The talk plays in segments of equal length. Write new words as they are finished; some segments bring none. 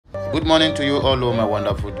Good morning to you all, my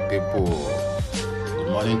wonderful people. Good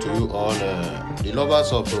morning to you all, the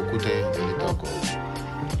lovers of Okute Elitoko.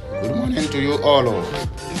 Good morning to you all,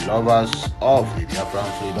 the lovers of the Biafran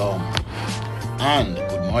freedom. And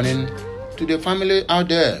good morning to the family out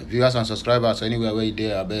there, viewers and subscribers anywhere where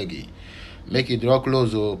they are begging. Make it draw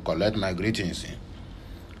close or collect my greetings.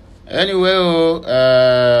 Anyway,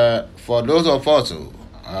 for those of us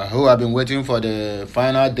who have been waiting for the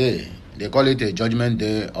final day, they call it a judgment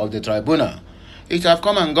day of the tribunal. It have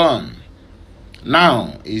come and gone.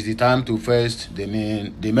 Now is the time to face the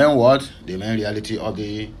main reality of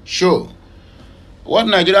the show. What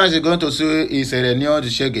Nigerians are going to see is a renewed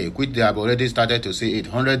shege, which they have already started to see it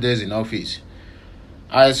 100 days in office.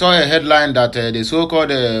 I saw a headline that the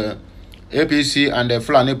so-called APC and the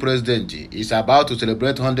Fulani president is about to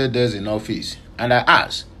celebrate 100 days in office. And I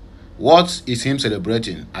asked, what is him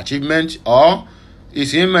celebrating? Achievement, or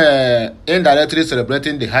is him indirectly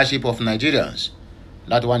celebrating the hardship of Nigerians?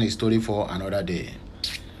 That one is story for another day.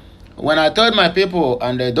 When I told my people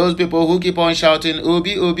and those people who keep on shouting,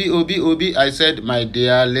 Obi, Obi, Obi, Obi, I said, my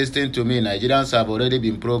dear, listen to me. Nigerians have already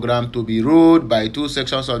been programmed to be ruled by two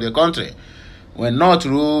sections of the country. When not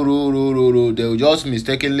rule, they will just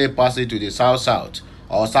mistakenly pass it to the south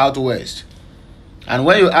or southwest. And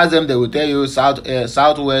when you ask them, they will tell you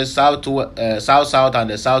southwest, south, and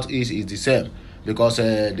the southeast is the same, because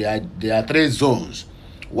there are three zones.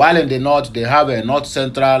 While in the north, they have a north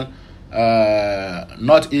central,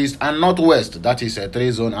 northeast, and northwest. That is a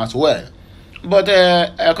three zone as well. But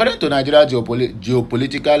according to Nigeria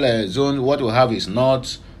geopolitical zone, what we have is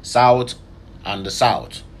north, south, and the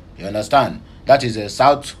south. You understand? That is a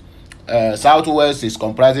southwest is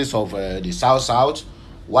comprises of the south,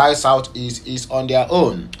 while southeast is on their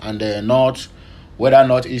own, and the north, whether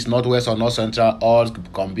northeast, northwest, or north central, all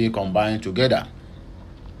can be combined together.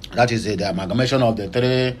 That is the amalgamation of the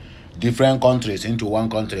three different countries into one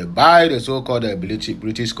country by the so-called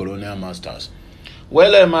British colonial masters.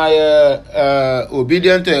 Well, my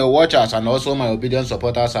obedient watchers and also my obedient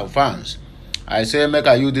supporters and fans, I say make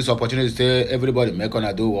I use this opportunity to say everybody make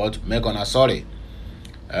una do what? Make una sorry.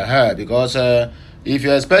 Because if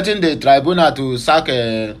you're expecting the tribunal to sack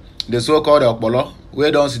the so-called Okpolo,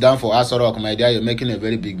 we don't sit down for Asorok, my dear, you're making a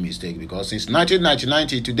very big mistake, because since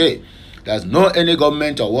 1990 today, there's no any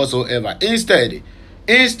government or whatsoever. Instead,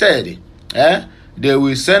 they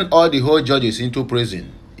will send all the whole judges into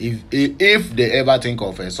prison if they ever think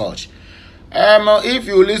of such. If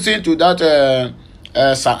you listen to that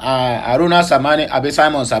Simon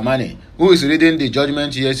Samani, who is reading the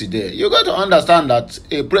judgment yesterday, you got to understand that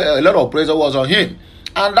a lot of pressure was on him,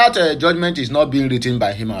 and that judgment is not being written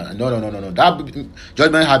by him. No. That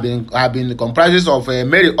judgment have been comprises of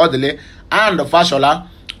Mary Odele and Fashola,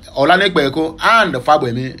 Olanik Beko, and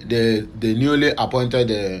Fabwemi, the newly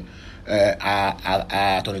appointed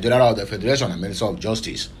Attorney General of the Federation and Minister of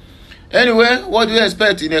Justice. Anyway, what do you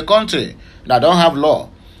expect in a country that don't have law?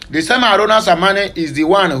 The same Aruna Samane is the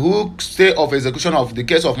one who stay of execution of the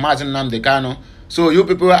case of Martin Nnamdi Kanu. So you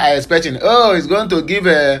people are expecting, he's going to give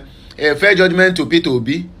a fair judgment to Peter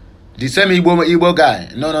Obi, the same Igbo guy.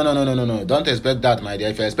 No. Don't expect that, my dear.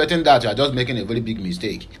 If you're expecting that, you are just making a very big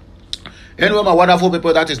mistake. Anyway, my wonderful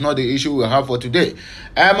people, that is not the issue we have for today.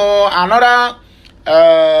 Another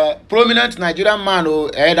prominent Nigerian man,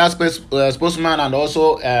 elder spokesman, and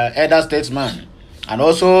also elder statesman, and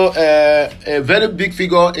also a very big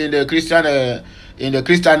figure in the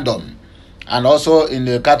Christendom, and also in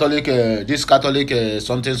the Catholic, this Catholic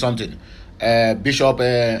something, Archbishop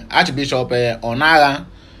Onaga.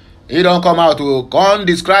 He don't come out to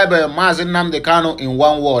describe Mazi Nnamdi Kanu in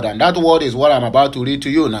one word, and that word is what I'm about to read to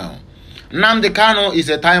you now. Nnamdi Kanu is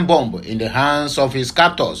a time bomb in the hands of his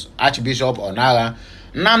captors, Archbishop Onaga.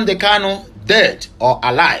 Nnamdi Kanu, dead or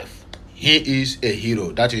alive, he is a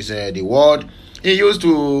hero. That is the word he used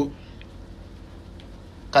to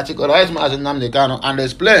categorize Mazi Nnamdi Kanu and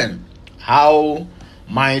explain how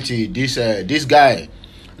mighty this guy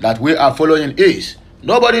that we are following is.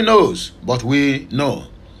 Nobody knows, but we know.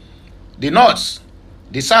 The north,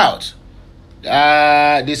 the south,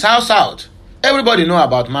 the south. Everybody know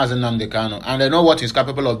about Mazi Nnamdi Kanu, and they know what he's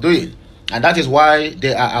capable of doing. And that is why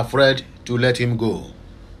they are afraid to let him go.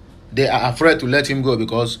 They are afraid to let him go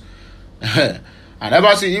because I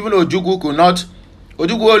never see, even Ojukwu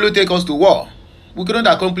will take us to war. We couldn't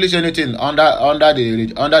accomplish anything under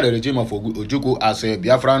the regime of Ojukwu as a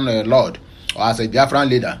Biafran lord or as a Biafran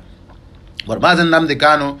leader. But Mazi Nnamdi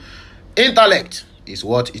Kanu, intellect is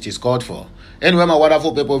what it is called for. Anyway, my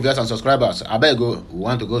wonderful people, viewers and subscribers, I beg you, we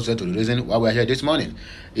want to go straight to the reason why we're here this morning.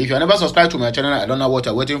 If you are never subscribed to my channel, I don't know what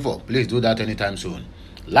you're waiting for. Please do that anytime soon.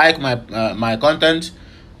 Like my content,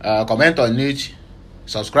 comment on it,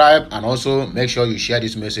 subscribe, and also make sure you share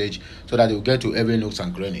this message so that it will get to every nooks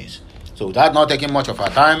and crannies. So without not taking much of our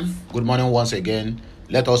time, good morning once again.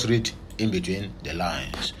 Let us read in between the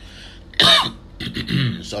lines.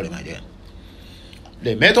 Sorry, my dear.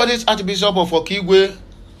 The Methodist Archbishop of Okigwe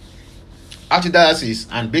Archdiocese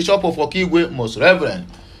and Bishop of Okigwe, Most Reverend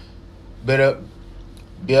Beremo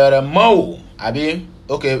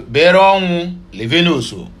Beronwu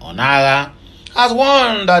Livinus Onaga, has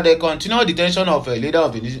warned that the continued detention of a leader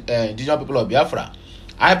of the indigenous people of Biafra,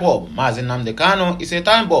 IPOB Mazi Nnamdi Kanu, is a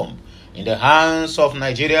time bomb in the hands of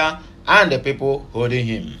Nigeria and the people holding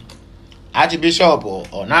him. Archbishop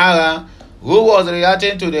Onaga, who was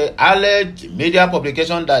reacting to the alleged media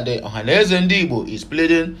publication that the Ohaneze Ndigbo is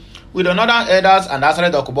pleading with the northern elders and Asare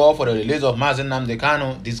Dokubo for the release of Mazi Nnamdi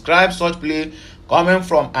Kanu, described such plea coming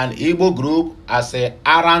from an Igbo group as a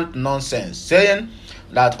arrant nonsense, saying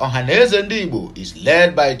that Ohaneze Ndigbo is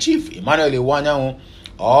led by Chief Emmanuel Iwanyanwu,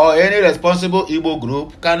 or any responsible Igbo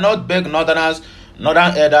group cannot beg northern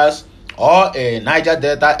elders or a Niger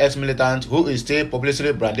Delta ex-militant who is still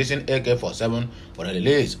publicly brandishing AK-47 for the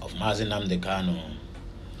release of Mazi Nnamdi Kanu.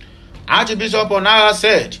 Archbishop Onaga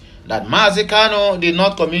said that Mazi Kanu did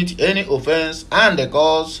not commit any offense and the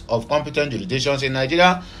cause of competent jurisdictions in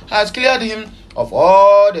Nigeria has cleared him of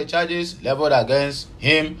all the charges leveled against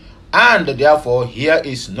him, and therefore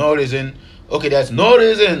there's no reason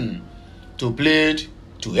to plead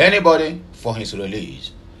to anybody for his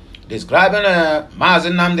release. Describing Mazi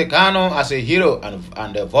Nnamdi Kanu as a hero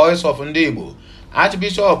and the voice of Ndigbo,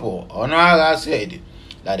 Archbishop Onaga said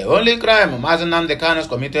that the only crime Mazi Nnamdi Kanu has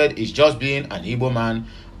committed is just being an Igbo man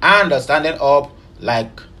and standing up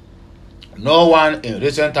like no one in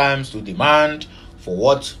recent times to demand for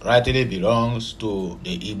what rightly belongs to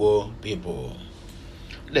the Igbo people.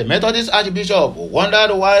 The Methodist Archbishop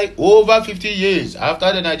wondered why over 50 years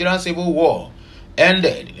after the Nigerian Civil War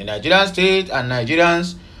ended, the Nigerian state and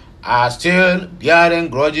Nigerians are still bearing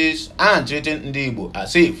grudges and treating Ndigbo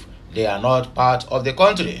as if they are not part of the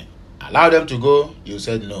country. Allow them to go, you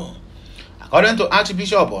said no. According to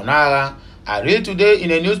Archbishop Onaga, I read today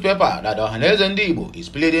in a newspaper that Ohaneze Ndigbo is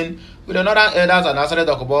pleading with the northern elders and Asare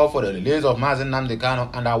Dokubo for the release of Mazi Nnamdi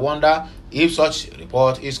Kanu, and I wonder if such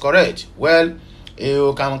report is correct. Well,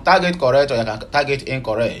 you can target correct or you can target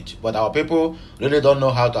incorrect, but our people really don't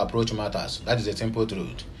know how to approach matters. That is the simple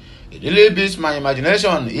truth. It really beats my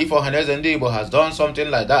imagination if Ohaneze Ndigbo has done something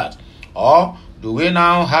like that. Or do we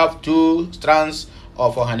now have two strands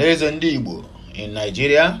of Ohaneze Ndigbo in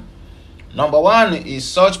Nigeria? Number one is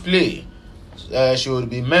such plea should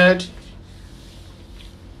be made.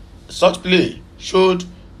 Such plea should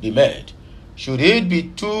be made. Should it be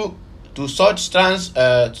to such strands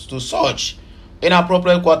to such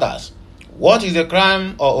inappropriate quarters? What is the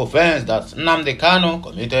crime or offense that Nnamdi Kanu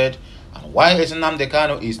committed, and why is Nnamdi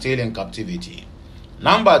Kanu is still in captivity?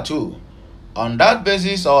 Number two, on that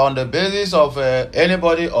basis or on the basis of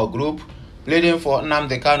anybody or group pleading for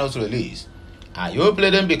Nnamdi Kanu's release, are you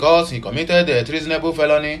pleading because he committed a treasonable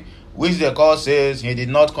felony which the court says he did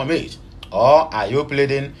not commit, or are you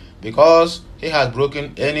pleading because he has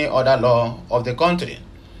broken any other law of the country?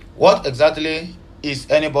 What exactly is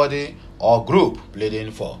anybody or group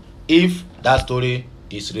pleading for, if that story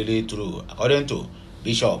is really true, according to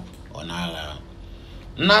Bishop Onaga?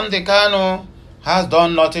 Nnamdi Kanu has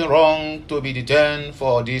done nothing wrong to be detained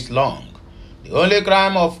for this long. The only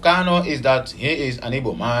crime of Kanu is that he is an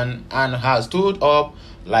Igbo man and has stood up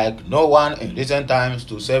like no one in recent times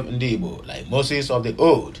to save Ndigbo, like Moses of the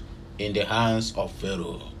old, in the hands of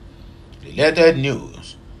Pharaoh. Related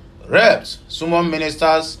news: Reps summon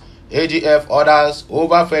ministers, AGF orders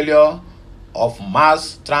over failure of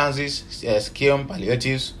mass transit scheme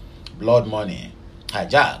palliatives, blood money.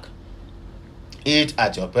 Hijack. Eat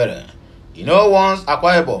at your peril. Once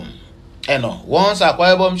Akwa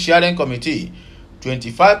Ibom sharing committee,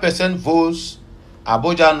 25% votes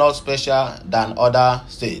Abuja not special than other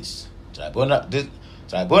states. Tribunal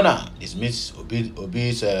dismissed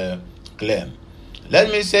Obi's claim.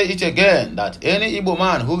 Let me say it again, that any Igbo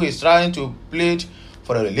man who is trying to plead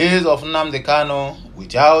for the release of Nnamdi Kanu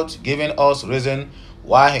without giving us reason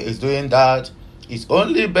why he is doing that is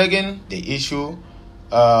only begging the issue.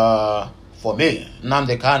 For me,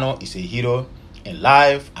 Nnamdi Kanu is a hero in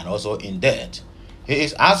life and also in death. He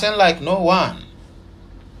is acting like no one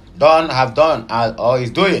have done or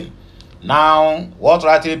is doing now what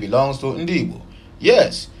rightly belongs to Ndigbo.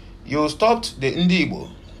 Yes, you stopped the Ndigbo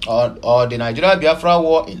or the Nigeria Biafra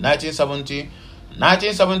War in 1970.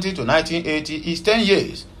 1970 to 1980 is 10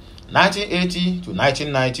 years. 1980 to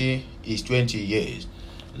 1990 is 20 years.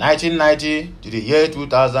 1990 to the year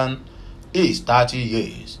 2000 is 30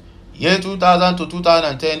 years. Year 2000 to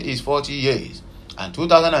 2010 is 40 years. And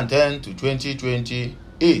 2010 to 2020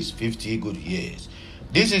 is 50 good years.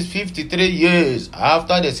 This is 53 years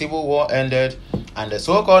after the Civil War ended and the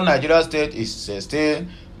so-called Nigeria state is still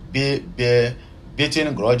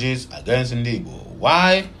beating grudges against the Igbo.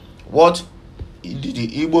 Why? What did the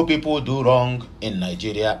Igbo people do wrong in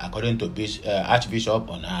Nigeria according to Archbishop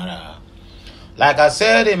Onara? Like I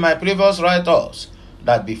said in my previous write-ups,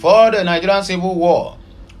 that before the Nigerian Civil War,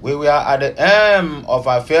 we were at the end of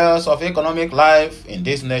affairs of economic life in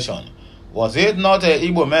this nation. Was it not a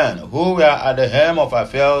Igbo men who were at the helm of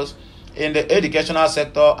affairs in the educational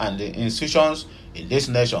sector and the institutions in this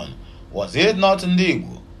nation? Was it not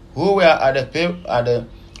Igbo who were at the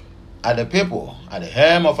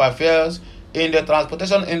helm of affairs in the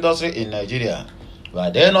transportation industry in Nigeria? Were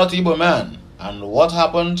they not Igbo men? And what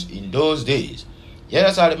happened in those days?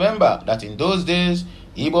 Yes, I remember that in those days,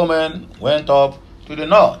 Igbo men went up to the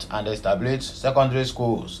north and established secondary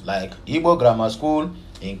schools like Igbo Grammar School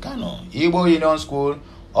in Kano, Igbo Union School,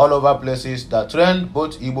 all over places that trained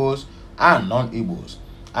both Igbos and non-Igbos.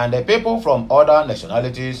 And the people from other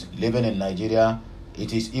nationalities living in Nigeria,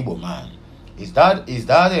 it is Igbo man. Is that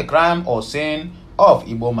a crime or sin of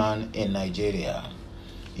Igbo man in Nigeria?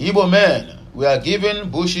 Igbo men were given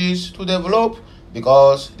bushes to develop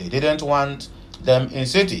because they didn't want them in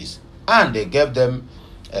cities, and they gave them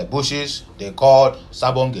bushes they called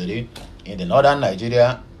Sabongeri in the northern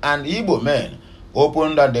Nigeria, and Igbo men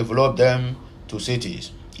opened and developed them to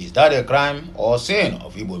cities. Is that a crime or sin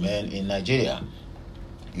of Igbo men in Nigeria?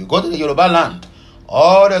 You go to the Yoruba land,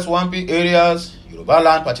 all the swampy areas, Yoruba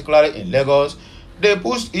land particularly in Lagos, they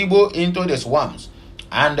pushed Igbo into the swamps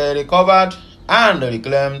and they recovered and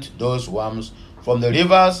reclaimed those swamps from the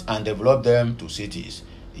rivers and developed them to cities.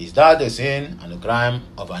 Is that the sin and the crime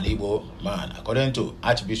of an Igbo man, according to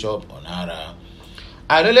Archbishop Onara?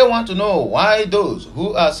 I really want to know why those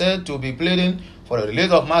who are said to be pleading for the release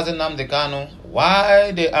of Mazi Nnamdi Kanu,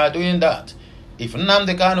 why they are doing that. If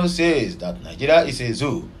Nnamdi Kanu says that Nigeria is a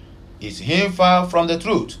zoo, is him far from the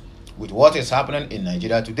truth with what is happening in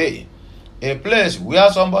Nigeria today? A place where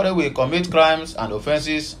somebody will commit crimes and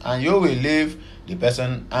offenses and you will leave the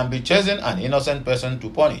person and be chasing an innocent person to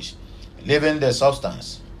punish, leaving the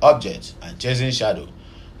substance, object, and chasing shadow.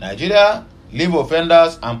 Nigeria leave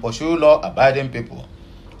offenders and pursue law-abiding people.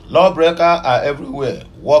 Lawbreakers are everywhere,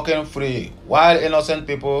 walking free, while innocent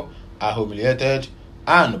people are humiliated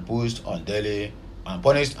and pushed on daily and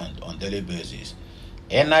punished on daily basis.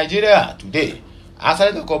 In Nigeria today,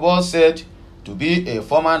 Asari Kobo said to be a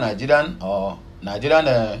former Nigerian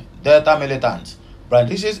Delta militant,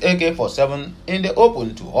 brandishes AK-47 in the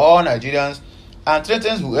open to all Nigerians and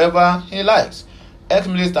threatens whoever he likes.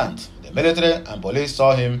 Ex-militant, the military and police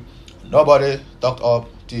saw him. Nobody talked up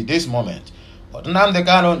till this moment. But Nnamdi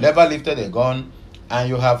Kanu never lifted a gun, and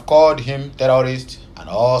you have called him terrorist and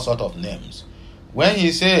all sort of names. When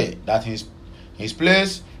he say that his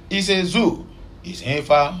place is a zoo, is he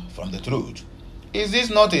far from the truth? Is this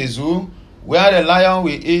not a zoo where the lion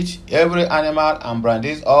will eat every animal and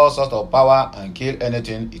brandish all sorts of power and kill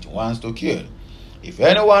anything it wants to kill? If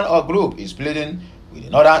anyone or group is pleading with the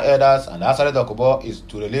northern elders and Asari Dokubo is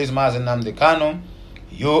to release Mazi Nnamdi Kanu,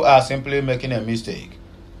 you are simply making a mistake.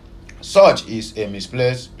 Such is a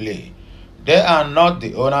misplaced plea. They are not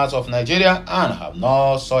the owners of Nigeria and have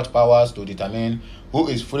no such powers to determine who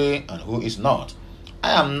is free and who is not.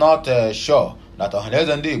 I am not sure that Ohaneze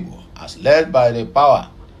Ndigbo, as led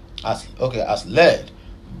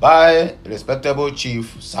by respectable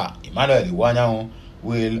Chief Sir Emmanuel Iwanyanwu,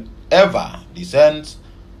 will ever descend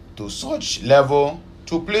to such level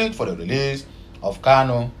to plead for the release of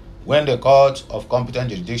Kanu when the court of competent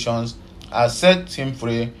jurisdictions has set him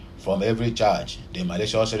free from every charge they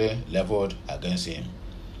maliciously leveled against him.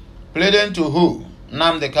 Pleading to who?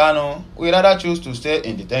 Nnamdi Kanu will rather choose to stay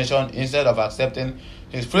in detention instead of accepting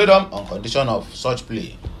his freedom on condition of such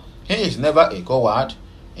plea. He is never a coward.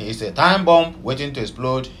 He is a time bomb waiting to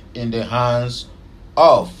explode in the hands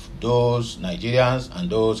of those Nigerians and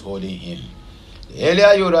those holding him. The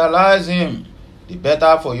earlier you realize him, the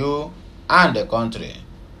better for you and the country.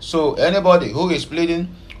 So anybody who is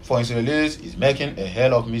pleading for his release is making a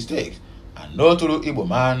hell of mistake, and no true Igbo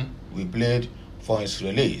man will plead for his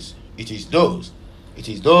release. It is those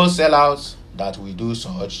sellouts that will do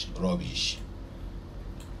such rubbish.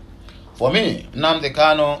 For me, Nnamdi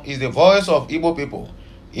Kanu is the voice of Igbo people.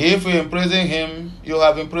 If you imprison him, you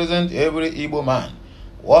have imprisoned every Igbo man.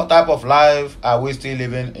 What type of life are we still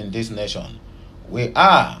living in this nation? We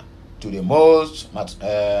are to the most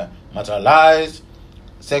materialized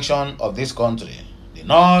section of this country. The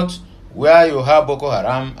North where you have Boko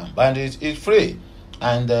Haram and bandits is free,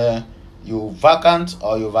 and you vacant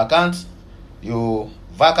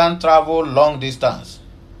travel long distance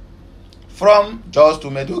from just to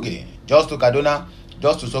Meduguri, just to Kaduna,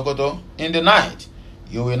 just to Sokoto in the night.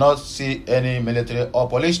 You will not see any military or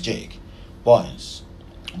police check points.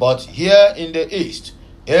 But here in the east,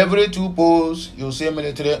 every 2 poles you see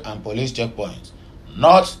military and police checkpoints.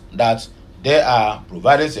 Not that they are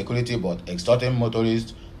providing security but extorting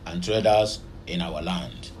motorists and traders in our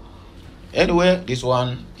land. Anyway, this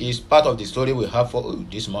one is part of the story we have for you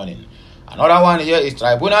this morning. Another one here is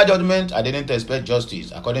tribunal judgment. I didn't expect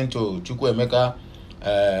justice, according to Chukwuemeka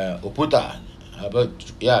Oputa.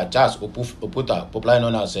 Charles Oputa, popularly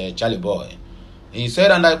known as Charlie Boy. He said,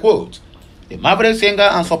 and I quote, "The maverick singer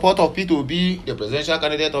and supporter of P2B, the presidential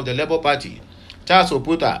candidate of the Labour Party, Charles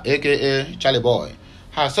Oputa, aka Charlie Boy,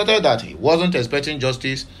 has stated that he wasn't expecting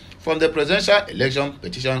justice from the Presidential Election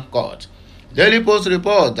Petition Court. Daily Post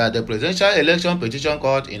reports that the Presidential Election Petition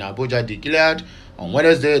Court in Abuja declared on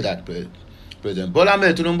Wednesday that President Bola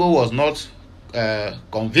Ahmed Tinubu was not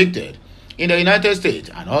convicted in the United States,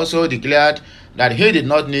 and also declared that he did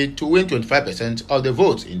not need to win 25% of the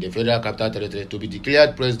votes in the Federal Capital Territory to be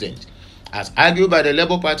declared president, as argued by the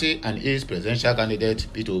Labour Party and its presidential candidate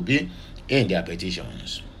P2B in their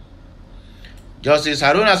petitions. Justice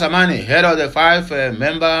Haruna Samani, head of the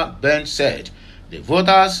 5-member bench, said the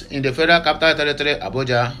voters in the Federal Capital Territory,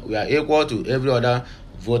 Abuja, were equal to every other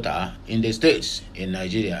voter in the states in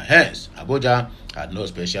Nigeria. Hence, Abuja had no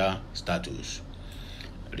special status.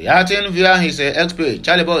 Reacting via his X page,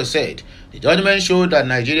 Charlie Boy said the judgment showed that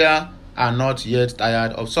Nigeria are not yet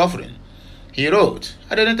tired of suffering. He wrote,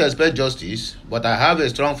 "I didn't expect justice, but I have a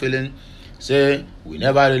strong feeling, say we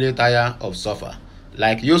never really tire of suffer.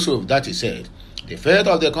 Like Yusuf, that he said, the fate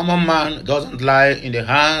of the common man doesn't lie in the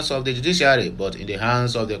hands of the judiciary, but in the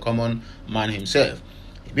hands of the common man himself.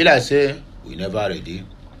 It be like say, we never ready,"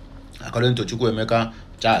 according to Chukwuemeka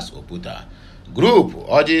Charles Oputa. Group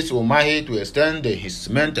urges Umahi to extend his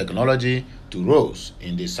cement technology to roads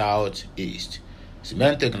in the southeast.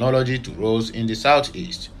 Cement technology to roads in the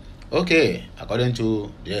southeast. Okay, according to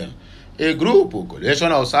them, a group,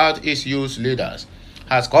 coalition of Southeast youth leaders,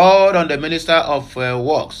 has called on the Minister of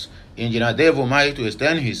Works, Engineer Dave Umahi, to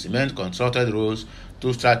extend his cement-constructed roads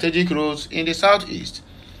to strategic roads in the southeast.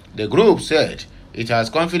 The group said it has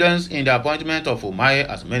confidence in the appointment of Umahi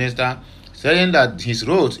as minister, saying that his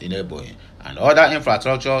roads in Ebonyi and other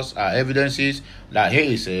infrastructures are evidences that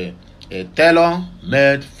he is a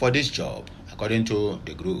tailor-made for this job, according to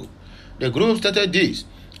the group. The group stated this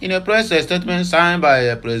in a press statement signed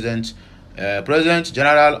by President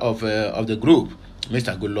General of the group,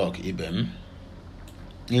 Mr. Goodluck Ibem.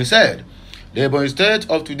 He said, "The Ebonyi state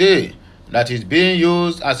of today that is being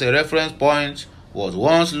used as a reference point was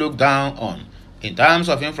once looked down on in terms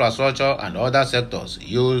of infrastructure and other sectors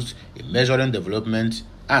used in measuring development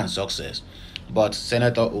and success. But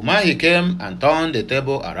Senator Umahi came and turned the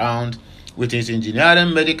table around with his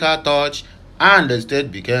engineering medical touch, and the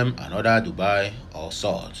state became another Dubai or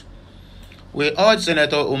salt. We urge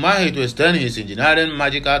Senator Umahi to extend his engineering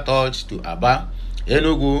magical touch to Aba,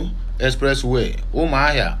 Enugu Expressway,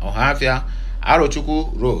 Umuahia, Ohafia,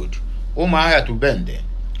 Arochukwu Road, Umuahia to Bende,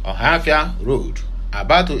 Ohafia Road,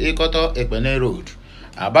 Aba to Ikoto Ekpene Road,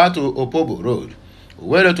 Aba to Opobo Road,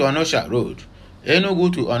 Uwere to Onosha Road,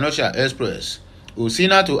 Enugu to Onosha Express,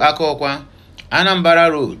 Usina to Akokwa,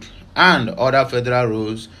 Anambra Road, and other federal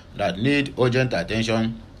roads that need urgent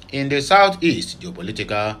attention in the southeast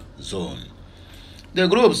geopolitical zone." The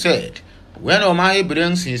group said, when Umahi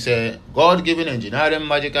brings his God-given engineering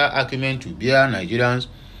magical acumen to bear, Nigerians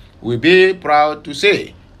will be proud to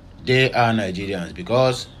say they are Nigerians,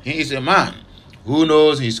 because he is a man who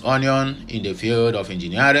knows his onion in the field of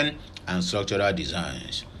engineering and structural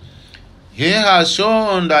designs. He has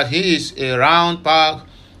shown that he is a round peg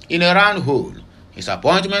in a round hole. His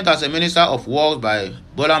appointment as a Minister of Works by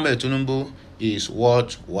Bola Ahmed Tinubu is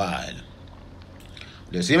worthwhile.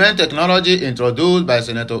 The cement technology introduced by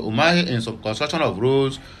Senator Umahi in construction of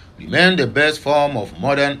roads remain the best form of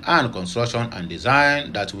modern and construction and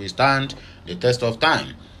design that will stand the test of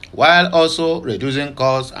time, while also reducing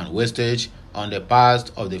costs and wastage on the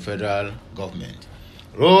part of the federal government.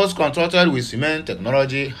 Roads constructed with cement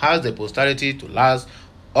technology has the posterity to last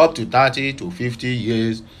up to 30 to 50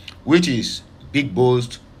 years, which is big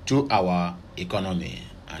boost to our economy,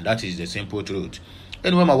 and that is the simple truth.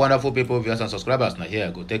 Anyway, my wonderful people, viewers and subscribers, now here I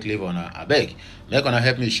go take leave on a beg. Make gonna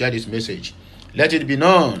help me share this message. Let it be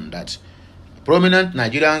known that prominent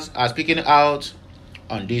Nigerians are speaking out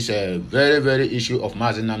on this very issue of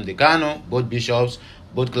Mazi Nnamdi Kanu, both bishops,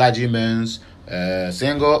 both clergymen,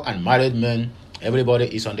 single and married men, everybody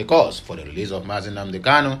is on the course for the release of Mazi Nnamdi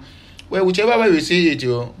Kanu. Well, whichever way we see it,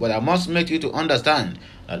 but I must make you to understand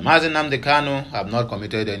that Mazi Nnamdi Kanu have not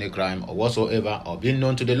committed any crime or whatsoever or been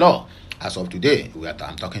known to the law as of today.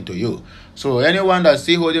 I'm talking to you. So anyone that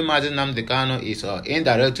still holding Mazi Nnamdi Kanu is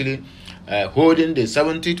indirectly holding the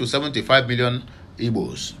 70 to 75 million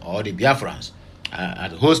Igbos or the Biafrans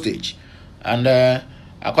at hostage. And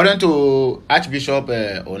according to Archbishop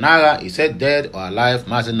Onaga, he said dead or alive,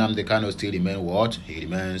 Mazi Nnamdi Kanu still remains what? He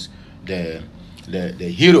remains the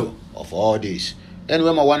hero of all this.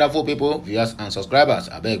 Anyway, my wonderful people, viewers and subscribers,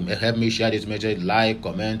 I beg, help me share this message, like,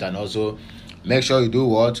 comment, and also make sure you do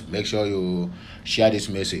what? Make sure you share this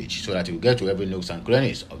message so that you get to every nooks and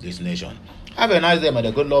crannies of this nation. Have a nice day. May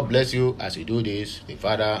the good Lord bless you as you do this, the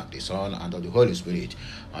Father, the Son, and of the Holy Spirit.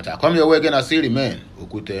 Until I come your way again, I still remain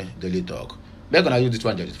Okute Daily Talk. Beg on I use this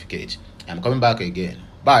one to justificate. I'm coming back again.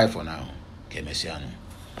 Bye for now. Kemesiano.